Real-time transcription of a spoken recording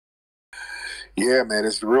Yeah, man,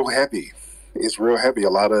 it's real heavy. It's real heavy. A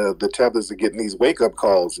lot of the tethers are getting these wake up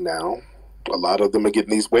calls now. A lot of them are getting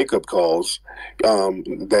these wake up calls.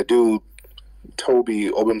 That dude, Toby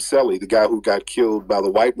Obamseli, the guy who got killed by the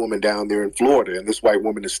white woman down there in Florida, and this white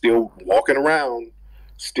woman is still walking around,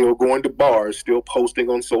 still going to bars, still posting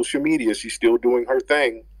on social media. She's still doing her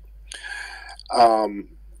thing.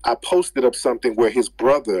 I posted up something where his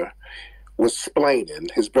brother was splaining.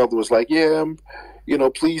 His brother was like, "Yeah,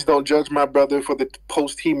 please don't judge my brother for the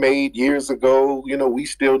post he made years ago. We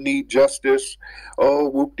still need justice. Oh,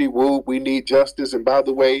 whoop de whoop, we need justice. And by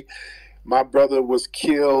the way, my brother was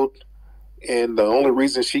killed, and the only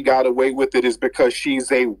reason she got away with it is because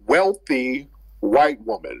she's a wealthy white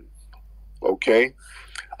woman." Okay?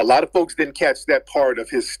 A lot of folks didn't catch that part of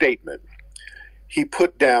his statement. He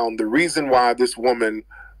put down the reason why this woman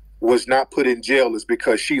was not put in jail is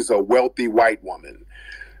because she's a wealthy white woman.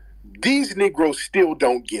 These Negroes still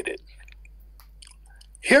don't get it.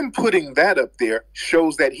 Him putting that up there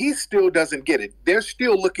shows that he still doesn't get it. They're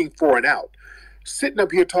still looking for an out. Sitting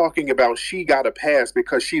up here talking about she got a pass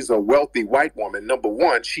because she's a wealthy white woman. Number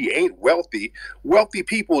one, she ain't wealthy. Wealthy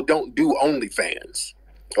people don't do OnlyFans.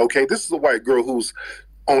 Okay, this is a white girl who's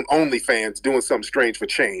on OnlyFans doing something strange for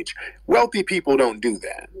change. Wealthy people don't do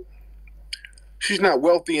that. She's not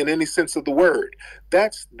wealthy in any sense of the word.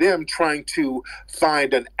 That's them trying to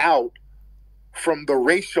find an out from the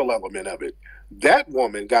racial element of it. That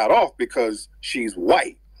woman got off because she's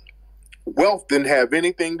white. Wealth didn't have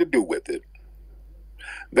anything to do with it.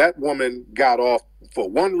 That woman got off for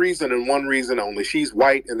one reason and one reason only. She's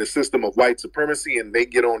white in the system of white supremacy, and they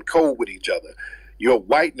get on code with each other. Your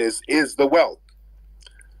whiteness is the wealth.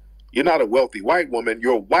 You're not a wealthy white woman.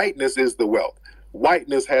 Your whiteness is the wealth.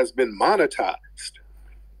 Whiteness has been monetized.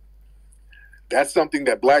 That's something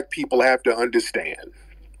that black people have to understand.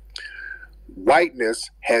 Whiteness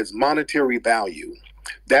has monetary value.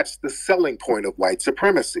 That's the selling point of white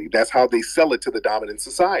supremacy. That's how they sell it to the dominant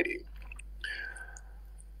society.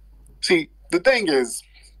 See, the thing is,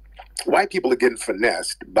 white people are getting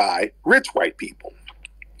finessed by rich white people.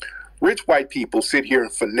 Rich white people sit here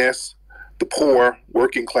and finesse the poor,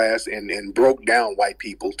 working class, and broke down white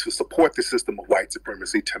people to support the system of white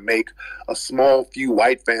supremacy to make a small few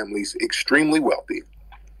white families extremely wealthy.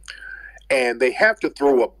 And they have to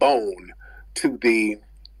throw a bone to the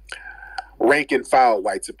rank and file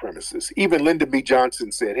white supremacists. Even Lyndon B.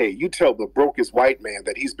 Johnson said, hey, you tell the brokest white man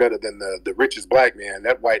that he's better than the richest black man,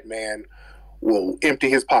 that white man will empty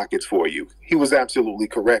his pockets for you. He was absolutely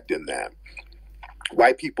correct in that.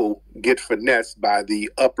 White people get finessed by the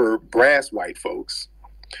upper brass white folks.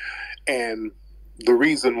 And the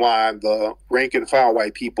reason why the rank and file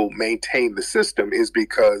white people maintain the system is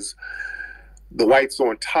because the whites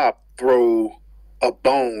on top throw a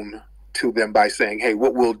bone to them by saying, hey,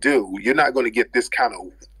 what we'll do, you're not going to get this kind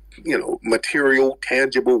of, material,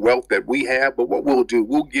 tangible wealth that we have, but what we'll do,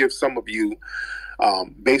 we'll give some of you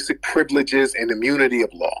basic privileges and immunity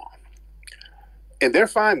of law. And they're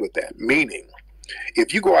fine with that, meaning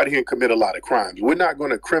if you go out here and commit a lot of crimes, we're not going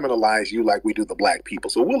to criminalize you like we do the black people.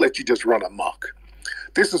 So we'll let you just run amok.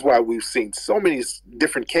 This is why we've seen so many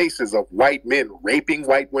different cases of white men raping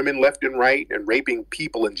white women left and right and raping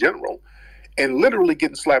people in general and literally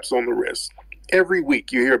getting slaps on the wrist. Every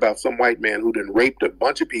week you hear about some white man who done raped a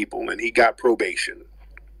bunch of people and he got probation.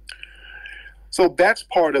 So that's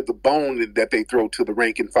part of the bone that they throw to the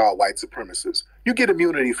rank and file white supremacists. You get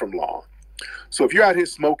immunity from law. So if you're out here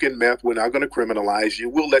smoking meth, we're not going to criminalize you.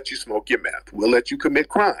 We'll let you smoke your meth. We'll let you commit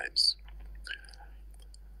crimes.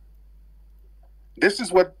 This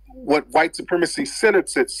is what white supremacy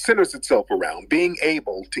centers itself around, being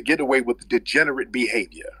able to get away with degenerate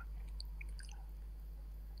behavior.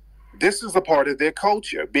 This is a part of their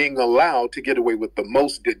culture, being allowed to get away with the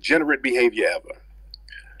most degenerate behavior ever.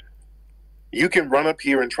 You can run up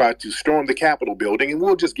here and try to storm the Capitol building, and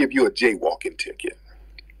we'll just give you a jaywalking ticket.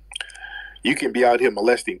 You can be out here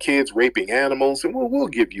molesting kids, raping animals, and we'll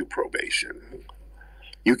give you probation.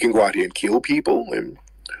 You can go out here and kill people, and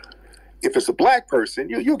if it's a black person,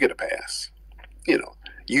 you'll get a pass.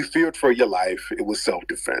 You feared for your life. It was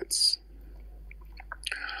self-defense.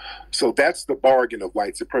 So that's the bargain of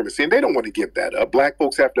white supremacy, and they don't want to give that up. Black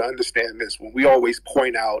folks have to understand this. When we always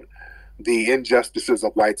point out the injustices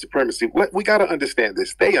of white supremacy, we got to understand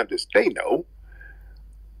this. They know.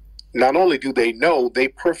 Not only do they know, they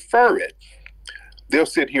prefer it. They'll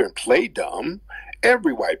sit here and play dumb.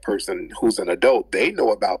 Every white person who's an adult, they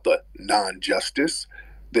know about the non-justice.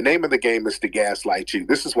 The name of the game is to gaslight you.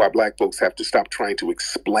 This is why black folks have to stop trying to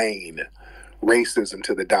explain racism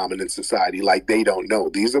to the dominant society like they don't know.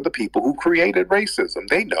 These are the people who created racism.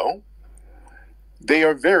 They know. They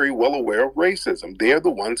are very well aware of racism. They are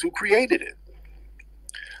the ones who created it.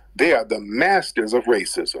 They are the masters of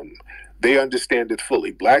racism. They understand it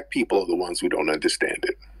fully. Black people are the ones who don't understand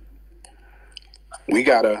it. We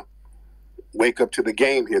got to wake up to the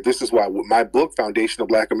game here. This is why my book, Foundation of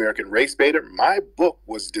Black American Race Beta, my book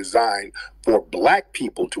was designed for Black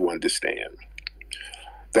people to understand.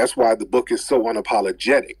 That's why the book is so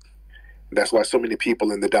unapologetic. That's why so many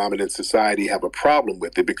people in the dominant society have a problem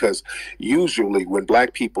with it, because usually when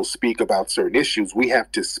Black people speak about certain issues, we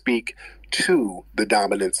have to speak to the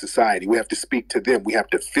dominant society. We have to speak to them. We have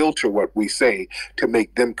to filter what we say to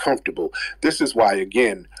make them comfortable. This is why,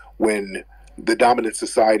 again, when the dominant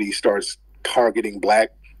society starts targeting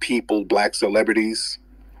Black people, Black celebrities,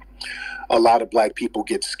 a lot of Black people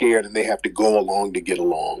get scared and they have to go along to get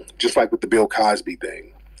along. Just like with the Bill Cosby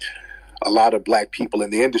thing. A lot of Black people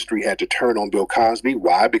in the industry had to turn on Bill Cosby.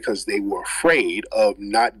 Why? Because they were afraid of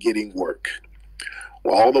not getting work.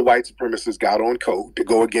 Well, all the white supremacists got on code to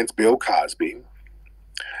go against Bill Cosby.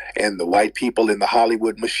 And the white people in the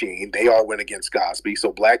Hollywood machine, they all went against Cosby.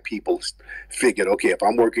 So Black people figured, okay, if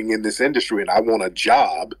I'm working in this industry and I want a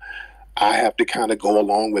job, I have to kind of go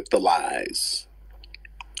along with the lies.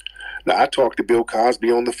 Now, I talked to Bill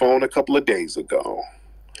Cosby on the phone a couple of days ago.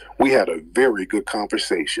 We had a very good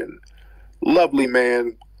conversation. Lovely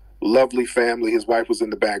man, lovely family. His wife was in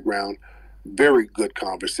the background. Very good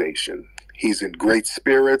conversation. He's in great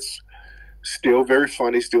spirits, still very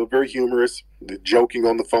funny, still very humorous, joking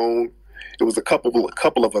on the phone. It was a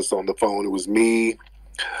couple of us on the phone. It was me,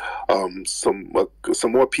 some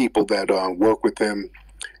more people that work with him.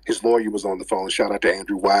 His lawyer was on the phone. Shout out to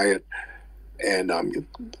Andrew Wyatt. And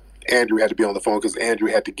Andrew had to be on the phone because Andrew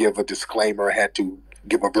had to give a disclaimer, had to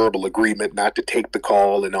give a verbal agreement not to take the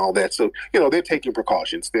call and all that. So, they're taking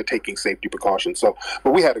precautions. They're taking safety precautions. So,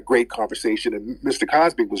 but we had a great conversation, and Mr.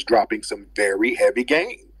 Cosby was dropping some very heavy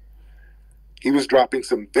game. He was dropping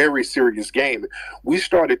some very serious game. We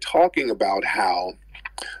started talking about how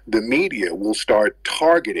the media will start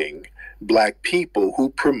targeting Black people who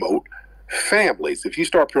promote families. If you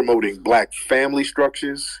start promoting Black family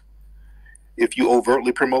structures, if you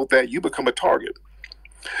overtly promote that, you become a target.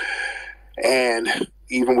 And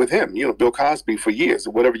even with him, Bill Cosby for years,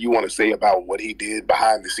 whatever you want to say about what he did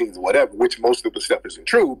behind the scenes, whatever, which most of the stuff isn't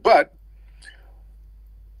true, but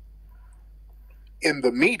in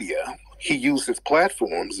the media, he used his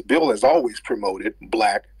platforms. Bill has always promoted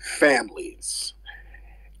Black families.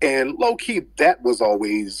 And low-key, that was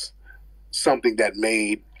always something that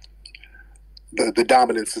made the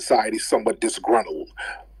dominant society somewhat disgruntled.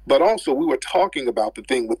 But also, we were talking about the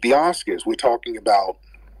thing with the Oscars. We're talking about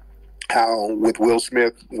how with Will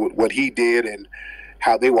Smith, what he did, and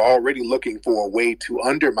how they were already looking for a way to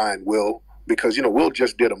undermine Will, because, Will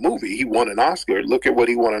just did a movie. He won an Oscar. Look at what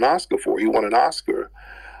he won an Oscar for. He won an Oscar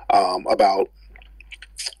about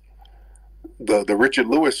the Richard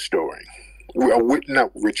Lewis story.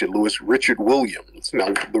 Not Richard Lewis, Richard Williams.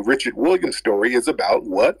 Now, the Richard Williams story is about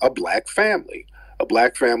what? A Black family. A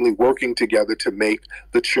Black family working together to make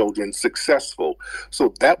the children successful.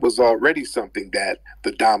 So that was already something that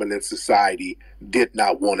the dominant society did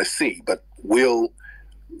not want to see. But Will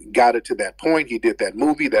got it to that point. He did that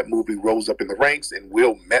movie. That movie rose up in the ranks, and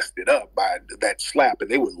Will messed it up by that slap.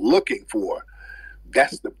 And they were looking for,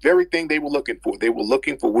 that's the very thing they were looking for. They were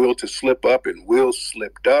looking for Will to slip up, and Will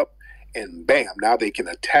slipped up. And bam, now they can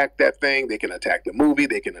attack that thing. They can attack the movie.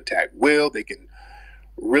 They can attack Will. They can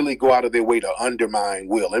really go out of their way to undermine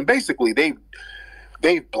Will. And basically,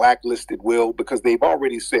 they've blacklisted Will because they've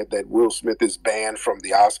already said that Will Smith is banned from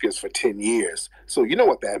the Oscars for 10 years. So you know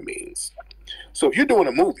what that means. So if you're doing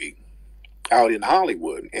a movie out in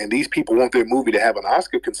Hollywood and these people want their movie to have an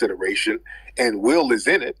Oscar consideration and Will is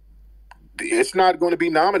in it, it's not going to be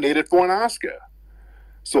nominated for an Oscar.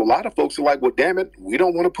 So a lot of folks are like, well, damn it, we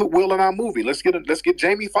don't want to put Will in our movie. Let's get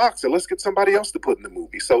Jamie Foxx, or let's get somebody else to put in the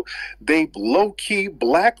movie. So they low-key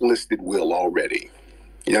blacklisted Will already.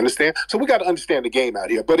 You understand? So we got to understand the game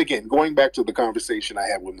out here. But again, going back to the conversation I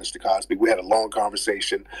had with Mr. Cosby, we had a long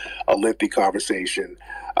conversation, a lengthy conversation.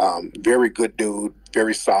 Very good dude,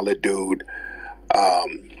 very solid dude.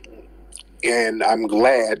 And I'm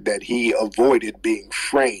glad that he avoided being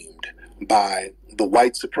framed by the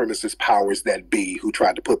white supremacist powers that be, who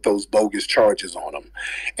tried to put those bogus charges on him.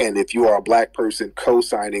 And if you are a Black person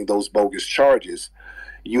co-signing those bogus charges,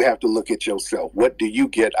 you have to look at yourself. What do you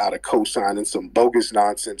get out of co-signing some bogus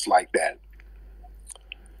nonsense like that?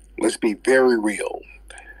 Let's be very real.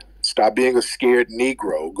 Stop being a scared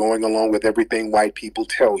Negro going along with everything white people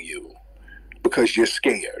tell you because you're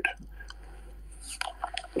scared.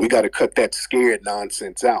 We got to cut that scared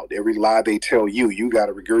nonsense out. Every lie they tell you, you got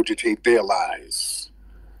to regurgitate their lies.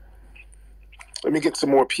 Let me get some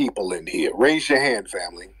more people in here. Raise your hand,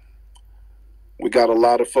 family. We got a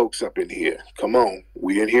lot of folks up in here. Come on.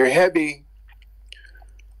 We in here heavy.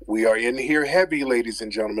 We are in here heavy, ladies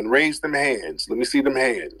and gentlemen. Raise them hands. Let me see them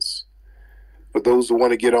hands. For those who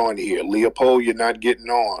want to get on here. Leopold, you're not getting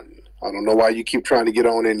on. I don't know why you keep trying to get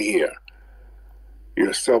on in here. You're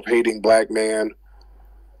a self-hating black man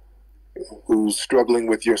who's struggling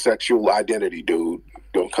with your sexual identity, dude.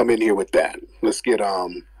 Don't come in here with that. Let's get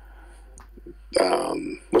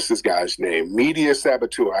what's this guy's name? Media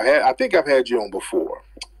Saboteur. I think I've had you on before.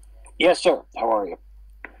 Yes, sir. How are you?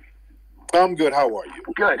 I'm good. How are you?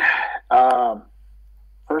 Good.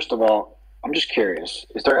 First of all, I'm just curious.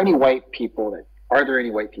 Are there any white people that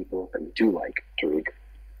you do like, Tariq?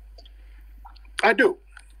 I do.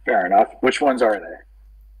 Fair enough. Which ones are they?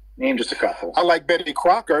 Name just a couple. I like Betty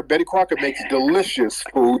Crocker. Betty Crocker makes delicious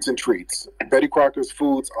foods and treats. Betty Crocker's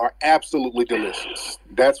foods are absolutely delicious.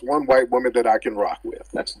 That's one white woman that I can rock with.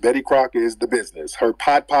 Betty Crocker is the business. Her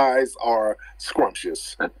pot pies are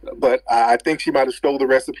scrumptious. But I think she might have stole the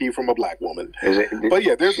recipe from a black woman. But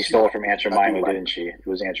yeah, she stole it from Aunt Jemima, didn't she? It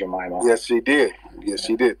was Aunt Jemima. Yes, she did. Yes,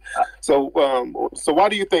 she did. So why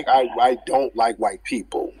do you think I don't like white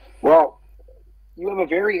people? Well, you have a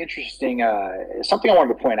very interesting, something I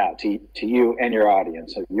wanted to point out to you and your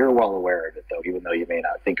audience. You're well aware of it, though, even though you may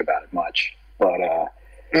not think about it much. But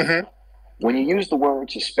when you use the word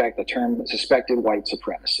the term suspected white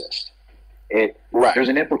supremacist, there's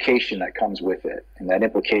an implication that comes with it. And that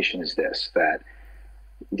implication is this, that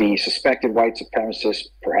the suspected white supremacist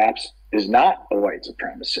perhaps is not a white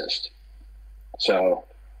supremacist. So...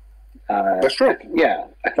 that's true. Yeah,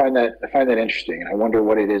 I find that interesting, and I wonder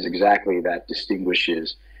what it is exactly that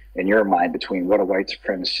distinguishes, in your mind, between what a white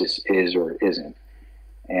supremacist is or isn't.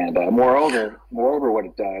 And moreover, what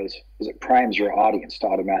it does is it primes your audience to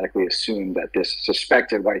automatically assume that this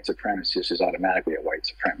suspected white supremacist is automatically a white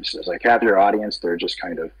supremacist. Like half your audience, they're just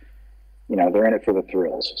kind of, they're in it for the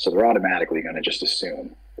thrills, so they're automatically going to just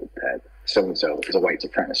assume that so and so is a white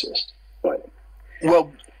supremacist. But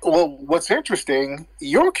Well, what's interesting,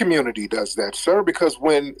 your community does that, sir, because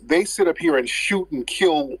when they sit up here and shoot and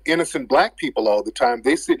kill innocent black people all the time,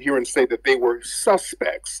 they sit here and say that they were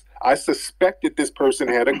suspects. I suspected this person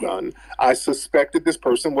had a gun. I suspected this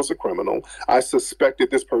person was a criminal. I suspected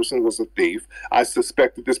this person was a thief. I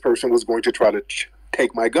suspected this person was going to try to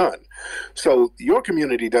take my gun. So your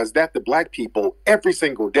community does that to black people every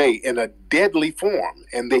single day in a deadly form,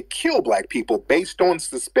 and they kill black people based on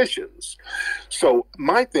suspicions. So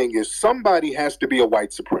my thing is, somebody has to be a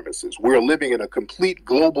white supremacist. We're living in a complete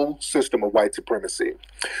global system of white supremacy.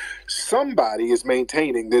 Somebody is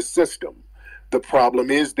maintaining this system. The problem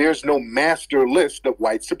is there's no master list of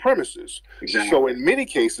white supremacists. Exactly. So in many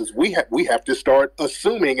cases, we have to start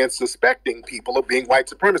assuming and suspecting people of being white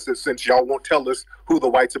supremacists, since y'all won't tell us who the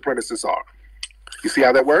white supremacists are. You see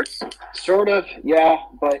how that works? Sort of, yeah,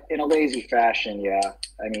 but in a lazy fashion, yeah.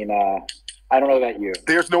 I mean, I don't know about you.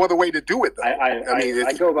 There's no other way to do it, though.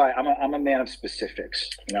 I go by. I'm a man of specifics.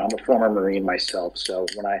 I'm a former Marine myself, so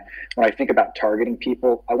when I think about targeting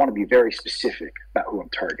people, I want to be very specific about who I'm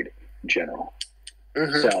targeting in general.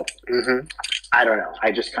 Mm-hmm. So I don't know.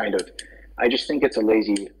 I just think it's a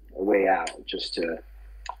lazy way out, just to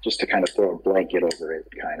kind of throw a blanket over it.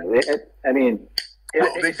 Kind of.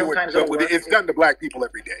 It's done to black people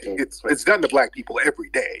every day. It's done to black people every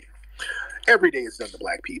day. Every day it's done to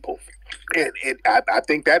black people, and I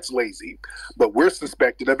think that's lazy. But we're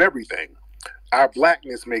suspected of everything. Our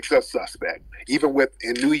blackness makes us suspect. Even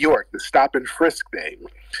in New York, the stop and frisk thing.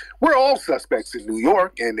 We're all suspects in New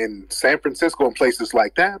York and in San Francisco and places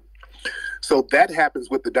like that. So that happens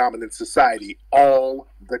with the dominant society all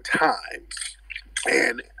the time.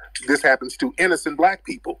 And this happens to innocent black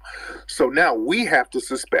people. So now we have to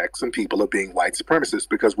suspect some people of being white supremacists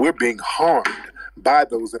because we're being harmed by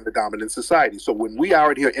those in the dominant society. So when we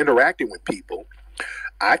are out here interacting with people,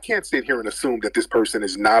 I can't sit here and assume that this person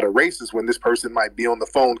is not a racist when this person might be on the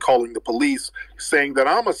phone calling the police saying that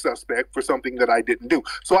I'm a suspect for something that I didn't do.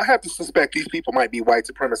 So I have to suspect these people might be white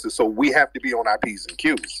supremacists. So we have to be on our P's and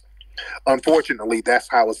Q's. Unfortunately, that's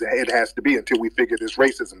how it has to be until we figure this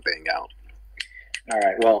racism thing out. All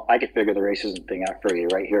right. Well, I could figure the racism thing out for you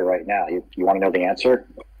right here, right now. You want to know the answer?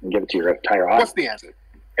 I'll give it to your entire audience. What's the answer?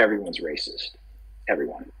 Everyone's racist.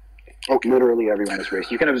 Everyone. Okay. Literally everyone is racist.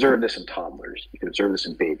 You can observe this in toddlers. You can observe this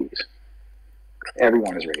in babies.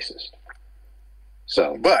 Everyone is racist.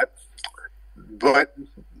 So, but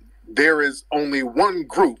there is only one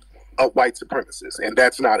group of white supremacists, and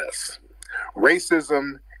that's not us.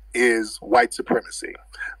 Racism is white supremacy.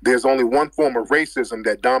 There's only one form of racism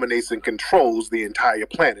that dominates and controls the entire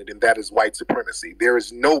planet, and that is white supremacy. There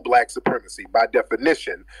is no black supremacy. By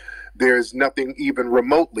definition, there is nothing even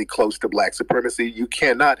remotely close to black supremacy. You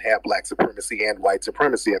cannot have black supremacy and white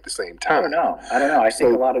supremacy at the same time. I don't know. I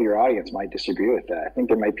think a lot of your audience might disagree with that. I think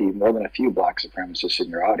there might be more than a few black supremacists in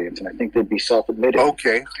your audience, and I think they'd be self-admitted.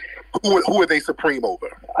 Okay. Who are they supreme over?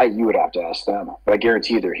 You would have to ask them, but I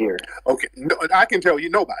guarantee they're here. Okay. No, I can tell you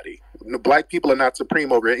nobody. Black people are not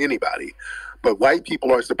supreme over anybody, but white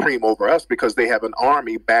people are supreme over us because they have an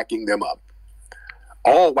army backing them up.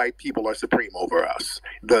 All white people are supreme over us.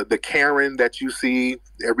 The Karen that you see,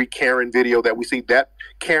 every Karen video that we see, that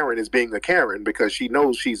Karen is being a Karen because she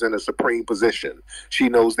knows she's in a supreme position. She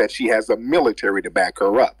knows that she has a military to back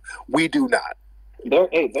her up. We do not.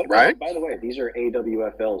 Right? By the way, these are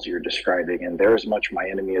AWFLs you're describing, and they're as much my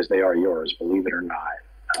enemy as they are yours, believe it or not.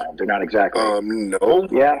 They're not exactly. No.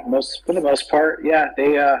 Yeah, for the most part, yeah.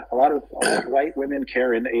 They a lot of white women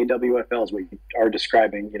care in AWFLs. We are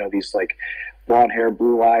describing, these like blonde hair,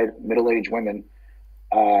 blue eyed, middle aged women.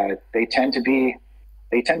 They tend to be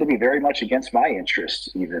very much against my interests,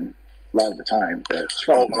 even a lot of the time.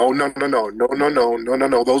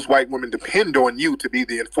 No. Those white women depend on you to be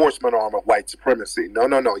the enforcement arm of white supremacy. No.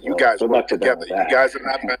 You guys work together. You guys are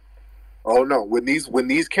not. Oh no. When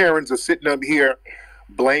these Karens are sitting up here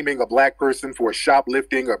blaming a black person for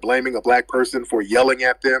shoplifting or blaming a black person for yelling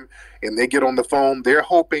at them, and they get on the phone, they're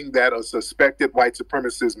hoping that a suspected white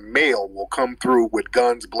supremacist male will come through with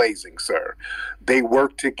guns blazing, sir. They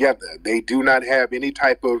work together. They do not have any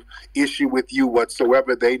type of issue with you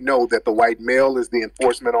whatsoever. They know that the white male is the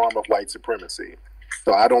enforcement arm of white supremacy.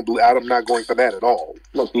 So I'm not going for that at all.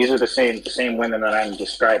 Look, these are the same women that I'm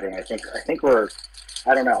describing. I think we're,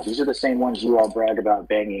 I don't know. These are the same ones you all brag about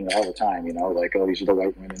banging all the time. Like, oh, these are the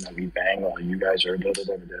white women that we bang. Well, you guys are da da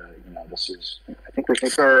da da. This is. I think we're.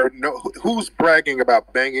 Sir, no. Who's bragging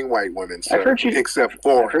about banging white women, sir? I've heard you. Except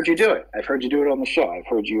for. I've heard you do it. I've heard you do it on the show. I've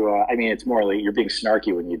heard you. It's more like you're being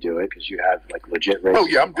snarky when you do it because you have like legit racism. Oh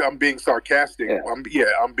yeah, I'm being sarcastic. Yeah.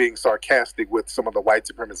 I'm being sarcastic with some of the white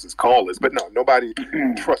supremacist callers. But no, nobody.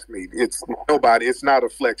 Trust me, it's nobody. It's not a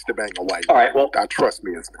flex to bang a white. All right. Well, trust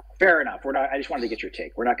me, it's not. Fair enough. We're not. I just wanted to get your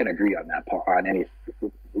take. We're not going to agree on that part on any.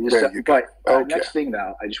 Next thing,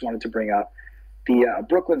 though, I just wanted to bring up the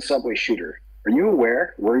Brooklyn subway shooter. Were you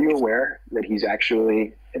aware that he's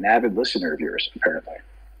actually an avid listener of yours? Apparently.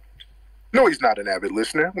 No, he's not an avid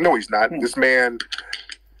listener. No, he's not. This man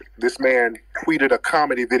tweeted a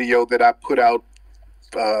comedy video that I put out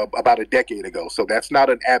about a decade ago. So that's not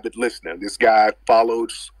an avid listener. This guy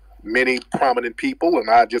follows many prominent people, and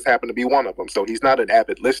I just happen to be one of them. So he's not an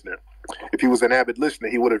avid listener. If he was an avid listener,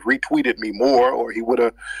 he would have retweeted me more, or he would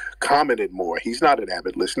have commented more. He's not an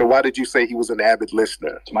avid listener. Why did you say he was an avid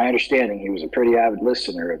listener? To my understanding, he was a pretty avid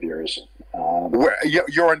listener of yours.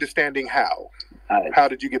 Your understanding how? How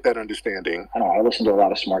did you get that understanding? I don't know. I listen to a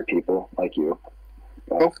lot of smart people like you.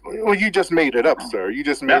 Well, you just made it up, sir. You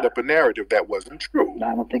just made up a narrative that wasn't true. No,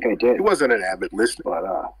 I don't think I did. He wasn't an avid listener.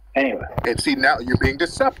 But anyway. And see, now you're being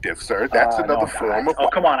deceptive, sir. That's another form of... Oh,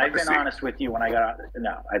 come on. I've been honest with you when I got...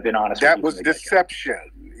 No, I've been honest with you. That was deception.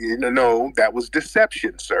 No, that was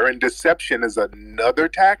deception, sir. And deception is another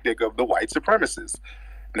tactic of the white supremacists.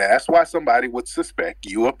 Now, that's why somebody would suspect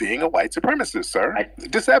you of being a white supremacist, sir.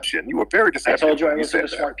 Deception. You were very deceptive. I told you I listen to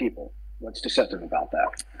smart people. What's deceptive about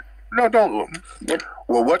that? No, don't.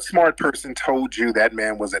 Well, what smart person told you that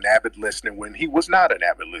man was an avid listener when he was not an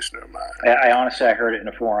avid listener of mine? I honestly, I heard it in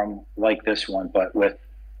a forum like this one, but with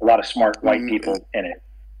a lot of smart white people in it.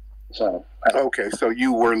 So okay, so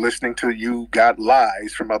you got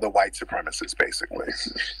lies from other white supremacists, basically.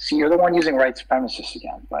 See, you're the one using white supremacists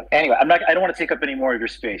again. But anyway, I don't want to take up any more of your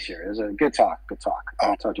space here. It was a good talk.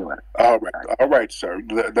 I'll talk to you later. All right, sir.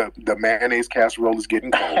 The mayonnaise casserole is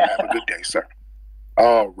getting cold. Have a good day, sir.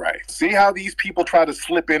 All right. See how these people try to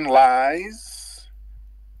slip in lies?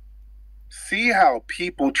 See how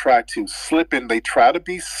people try to slip in. They try to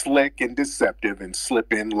be slick and deceptive and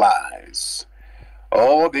slip in lies.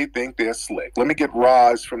 Oh, they think they're slick. Let me get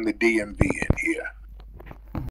Roz from the DMV in here.